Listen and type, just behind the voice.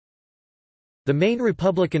The Maine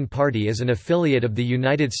Republican Party is an affiliate of the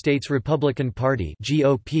United States Republican Party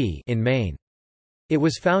 (GOP) in Maine. It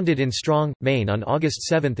was founded in Strong, Maine on August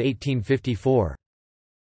 7, 1854.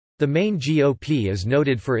 The Maine GOP is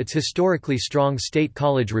noted for its historically strong state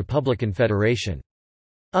college Republican federation.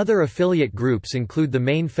 Other affiliate groups include the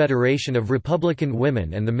Maine Federation of Republican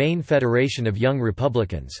Women and the Maine Federation of Young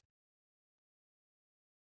Republicans.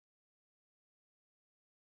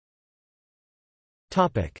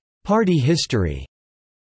 Party history.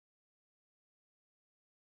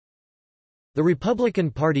 The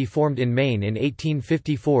Republican Party formed in Maine in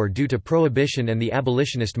 1854 due to Prohibition and the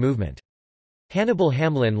abolitionist movement. Hannibal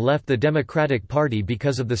Hamlin left the Democratic Party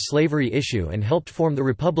because of the slavery issue and helped form the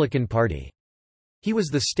Republican Party. He was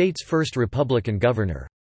the state's first Republican governor.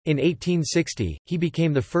 In 1860, he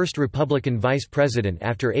became the first Republican vice president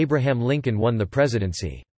after Abraham Lincoln won the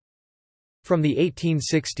presidency. From the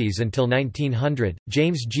 1860s until 1900,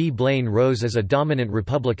 James G. Blaine rose as a dominant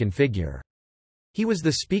Republican figure. He was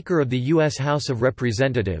the Speaker of the U.S. House of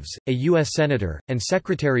Representatives, a U.S. Senator, and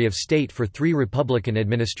Secretary of State for 3 Republican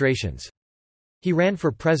administrations. He ran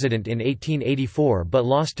for president in 1884 but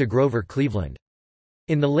lost to Grover Cleveland.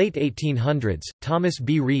 In the late 1800s, Thomas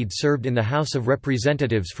B. Reed served in the House of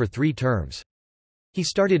Representatives for 3 terms. He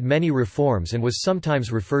started many reforms and was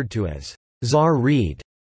sometimes referred to as Czar Reed.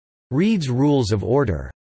 Reed's Rules of Order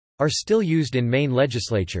are still used in Maine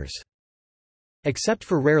legislatures. Except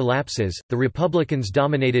for rare lapses, the Republicans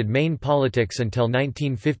dominated Maine politics until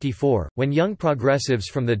 1954, when young progressives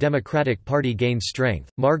from the Democratic Party gained strength.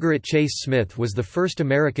 Margaret Chase Smith was the first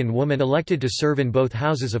American woman elected to serve in both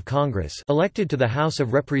houses of Congress, elected to the House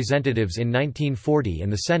of Representatives in 1940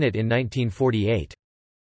 and the Senate in 1948.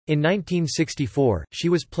 In 1964, she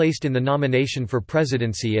was placed in the nomination for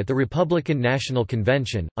presidency at the Republican National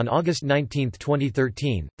Convention. On August 19,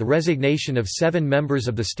 2013, the resignation of 7 members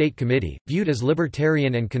of the State Committee, viewed as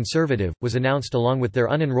libertarian and conservative, was announced along with their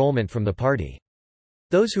unenrollment from the party.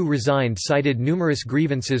 Those who resigned cited numerous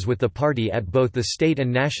grievances with the party at both the state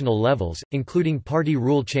and national levels, including party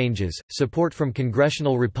rule changes, support from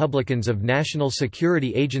congressional Republicans of National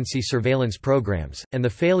Security Agency surveillance programs, and the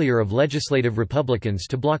failure of legislative Republicans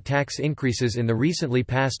to block tax increases in the recently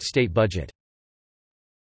passed state budget.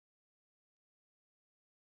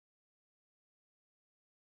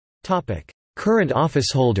 Current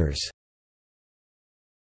officeholders.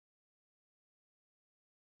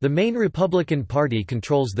 The Maine Republican Party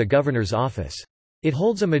controls the governor's office. It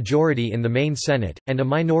holds a majority in the Maine Senate, and a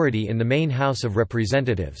minority in the Maine House of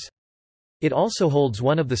Representatives. It also holds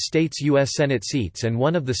one of the state's U.S. Senate seats and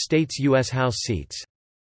one of the state's U.S. House seats.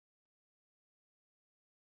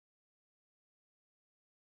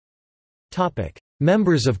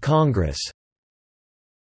 Members of Congress.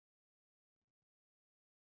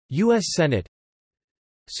 U.S. Senate: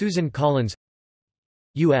 Susan Collins.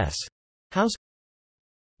 U.S. House: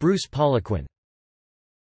 Bruce Poliquin.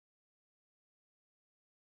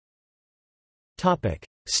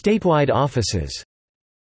 Statewide offices.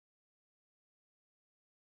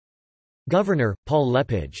 Governor: Paul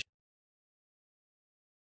Lepage.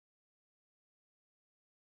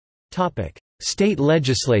 State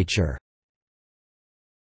Legislature.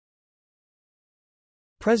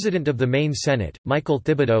 President of the Maine Senate: Michael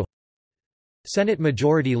Thibodeau. Senate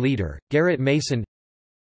Majority Leader: Garrett Mason.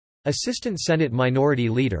 Assistant Senate Minority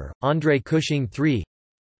Leader: Andre Cushing III.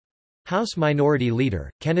 House Minority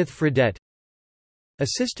Leader: Kenneth Fredette.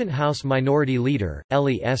 Assistant House Minority Leader: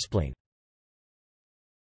 Ellie Espling.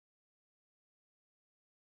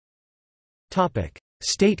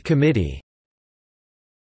 State Committee.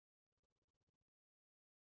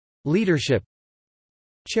 Leadership: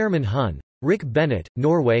 Chairman Hun: Rick Bennett,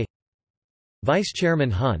 Norway. Vice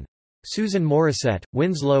Chairman Hun: Susan Morissette,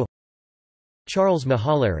 Winslow. Charles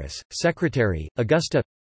Mahalaris, Secretary, Augusta.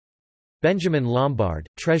 Benjamin Lombard,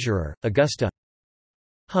 Treasurer, Augusta.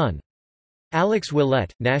 Hun: Alex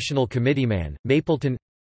Willett, National Committeeman, Mapleton.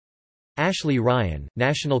 Ashley Ryan,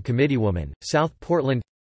 National Committeewoman, South Portland.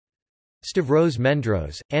 Stavros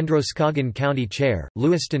Mendros, Androscoggin County Chair,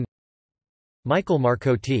 Lewiston. Michael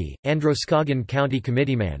Marcotte, Androscoggin County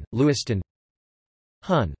Committeeman, Lewiston.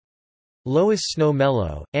 Hun: Lois Snow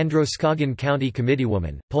Mello, Androscoggin County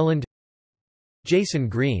Committeewoman, Poland. Jason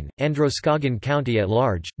Green, Androscoggin County at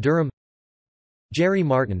Large, Durham. Jerry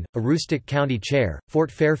Martin, Aroostook County Chair, Fort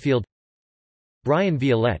Fairfield. Brian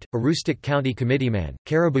Violette, Aroostook County Committeeman,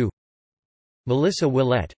 Caribou. Melissa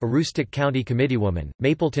Willette, Aroostook County Committeewoman,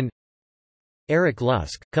 Mapleton. Eric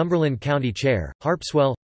Lusk, Cumberland County Chair,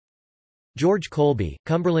 Harpswell. George Colby,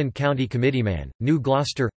 Cumberland County Committeeman, New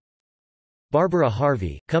Gloucester. Barbara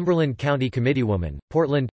Harvey, Cumberland County Committeewoman,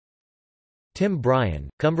 Portland. Tim Bryan,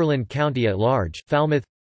 Cumberland County at Large, Falmouth.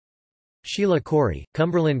 Sheila Corey,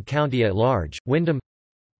 Cumberland County at Large, Windham.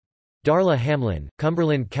 Darla Hamlin,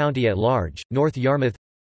 Cumberland County at Large, North Yarmouth.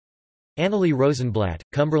 Annalie Rosenblatt,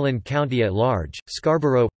 Cumberland County at Large,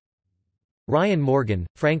 Scarborough. Ryan Morgan,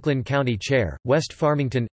 Franklin County Chair, West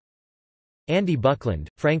Farmington. Andy Buckland,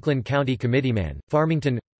 Franklin County Committeeman,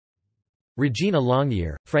 Farmington. Regina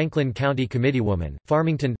Longyear, Franklin County Committeewoman,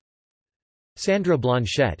 Farmington. Sandra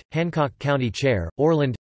Blanchette, Hancock County Chair,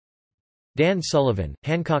 Orland. Dan Sullivan,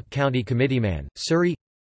 Hancock County Committeeman, Surrey.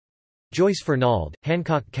 Joyce Fernald,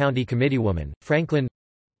 Hancock County Committeewoman, Franklin.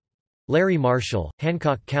 Larry Marshall,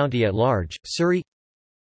 Hancock County at Large, Surrey.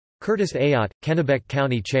 Curtis Ayotte, Kennebec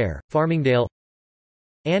County Chair, Farmingdale.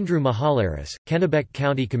 Andrew Mahalaris, Kennebec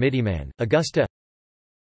County Committeeman, Augusta.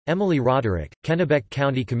 Emily Roderick, Kennebec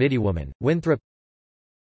County Committeewoman, Winthrop.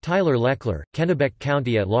 Tyler Leckler, Kennebec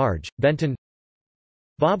County at Large, Benton.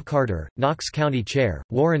 Bob Carter, Knox County Chair,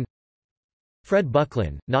 Warren. Fred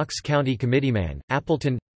Buckland, Knox County Committeeman,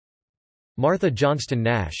 Appleton. Martha Johnston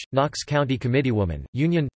Nash, Knox County Committeewoman,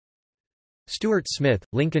 Union. Stuart Smith,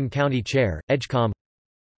 Lincoln County Chair, Edgecombe.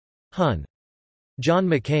 Hun. John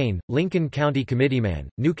McCain, Lincoln County Committeeman,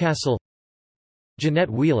 Newcastle. Jeanette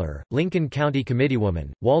Wheeler, Lincoln County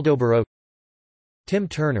Committeewoman, Waldoboro. Tim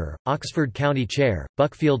Turner, Oxford County Chair,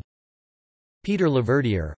 Buckfield. Peter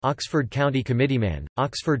Laverdiere, Oxford County Committeeman,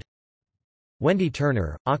 Oxford. Wendy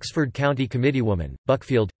Turner, Oxford County Committeewoman,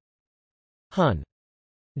 Buckfield. Hun.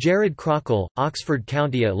 Jared Crockle, Oxford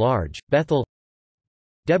County at Large, Bethel.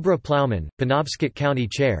 Deborah Plowman, Penobscot County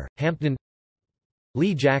Chair, Hampton.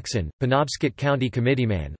 Lee Jackson, Penobscot County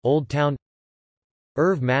Committeeman, Old Town.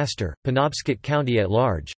 Irv Master, Penobscot County at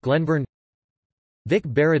Large, Glenburn. Vic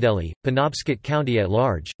Baradelli, Penobscot County at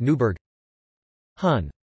Large, Newburgh.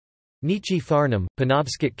 Hun. Nietzsche Farnham,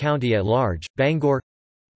 Penobscot County at Large, Bangor.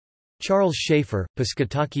 Charles Schaefer,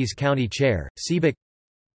 Piscataquis County Chair, Seabuck.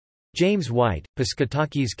 James White,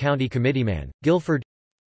 Piscataquis County Committeeman, Guilford.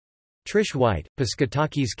 Trish White,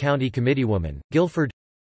 Piscataquis County Committeewoman, Guilford.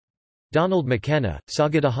 Donald McKenna,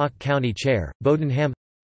 Saugatuck County Chair, Bowdenham.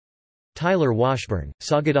 Tyler Washburn,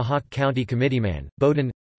 Saugatuck County Committeeman,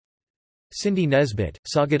 Bowden. Cindy Nesbitt,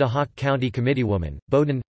 Saugatuck County Committeewoman,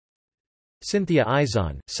 Bowden. Cynthia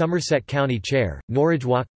Izon, Somerset County Chair,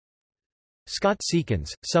 Norridgewock. Scott Seekins,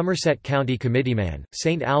 Somerset County Committeeman,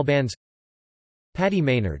 St. Albans. Patty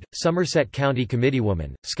Maynard, Somerset County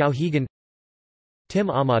Committeewoman, Skowhegan. Tim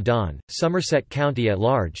Amadon, Somerset County at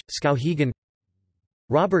Large, Skowhegan.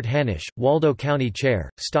 Robert Hanisch, Waldo County Chair,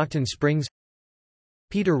 Stockton Springs.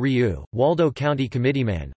 Peter Ryu, Waldo County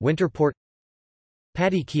Committeeman, Winterport.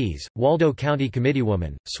 Patty Keyes, Waldo County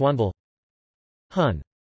Committeewoman, Swanville. Hun.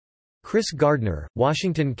 Chris Gardner,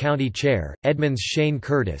 Washington County Chair, Edmonds Shane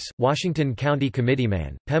Curtis, Washington County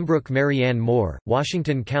Committeeman, Pembroke Marianne Moore,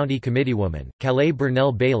 Washington County Committeewoman, Calais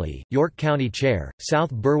Burnell Bailey, York County Chair,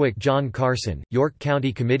 South Berwick John Carson, York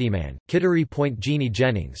County Committeeman, Kittery Point Jeannie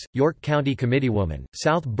Jennings, York County Committeewoman,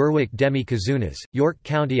 South Berwick Demi Kazunas, York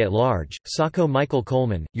County at Large, Saco Michael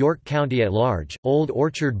Coleman, York County at Large, Old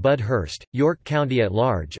Orchard Bud Hurst, York County at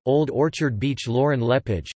Large, Old Orchard Beach Lauren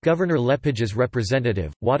Lepage, Governor Lepage's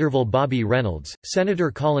representative, Waterville Bobby Reynolds,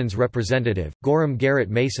 Senator Collins representative, Gorham Garrett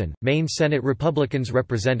Mason, Maine Senate Republicans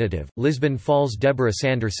representative, Lisbon Falls Deborah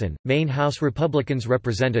Sanderson, Maine House Republicans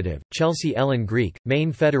representative, Chelsea Ellen Greek,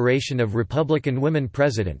 Maine Federation of Republican Women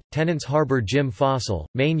president, Tenants Harbor Jim Fossil,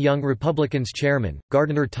 Maine Young Republicans chairman,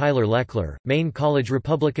 Gardner Tyler Leckler, Maine College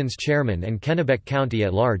Republicans chairman and Kennebec County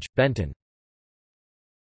at Large, Benton.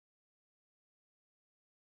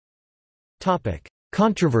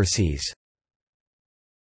 Controversies.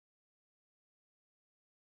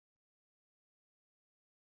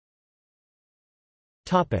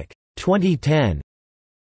 Topic 2010.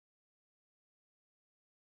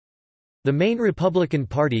 The Maine Republican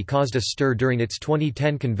Party caused a stir during its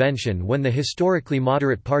 2010 convention when the historically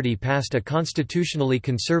moderate party passed a constitutionally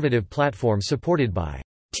conservative platform supported by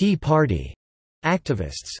Tea Party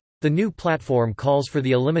activists. The new platform calls for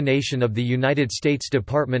the elimination of the United States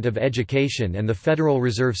Department of Education and the Federal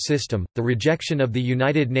Reserve System, the rejection of the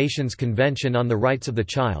United Nations Convention on the Rights of the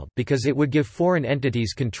Child because it would give foreign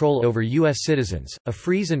entities control over U.S. citizens, a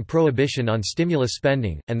freeze and prohibition on stimulus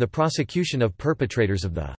spending, and the prosecution of perpetrators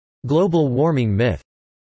of the global warming myth.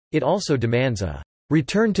 It also demands a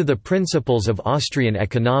return to the principles of Austrian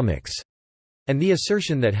economics, and the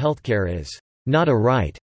assertion that healthcare is not a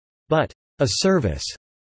right, but a service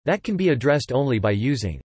that can be addressed only by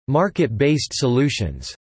using market-based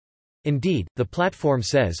solutions. Indeed, the platform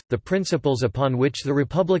says, the principles upon which the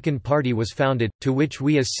Republican Party was founded, to which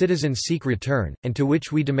we as citizens seek return, and to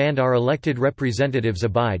which we demand our elected representatives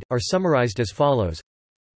abide, are summarized as follows.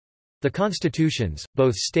 The constitutions,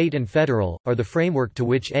 both state and federal, are the framework to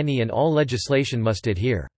which any and all legislation must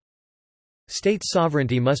adhere. State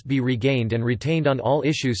sovereignty must be regained and retained on all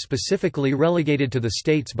issues specifically relegated to the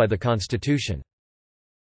states by the Constitution.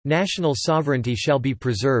 National sovereignty shall be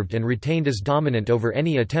preserved and retained as dominant over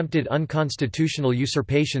any attempted unconstitutional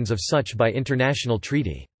usurpations of such by international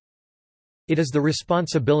treaty. It is the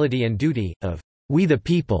responsibility and duty, of we the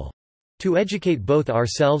people, to educate both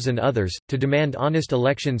ourselves and others, to demand honest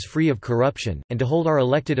elections free of corruption, and to hold our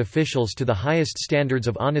elected officials to the highest standards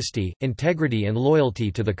of honesty, integrity and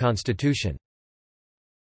loyalty to the Constitution.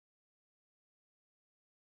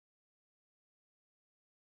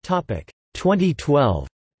 Topic 2012.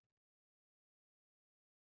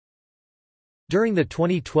 During the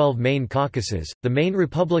 2012 Maine caucuses, the Maine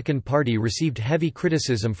Republican Party received heavy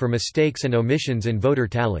criticism for mistakes and omissions in voter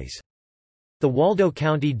tallies. The Waldo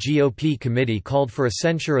County GOP committee called for a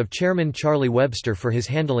censure of Chairman Charlie Webster for his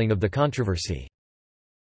handling of the controversy.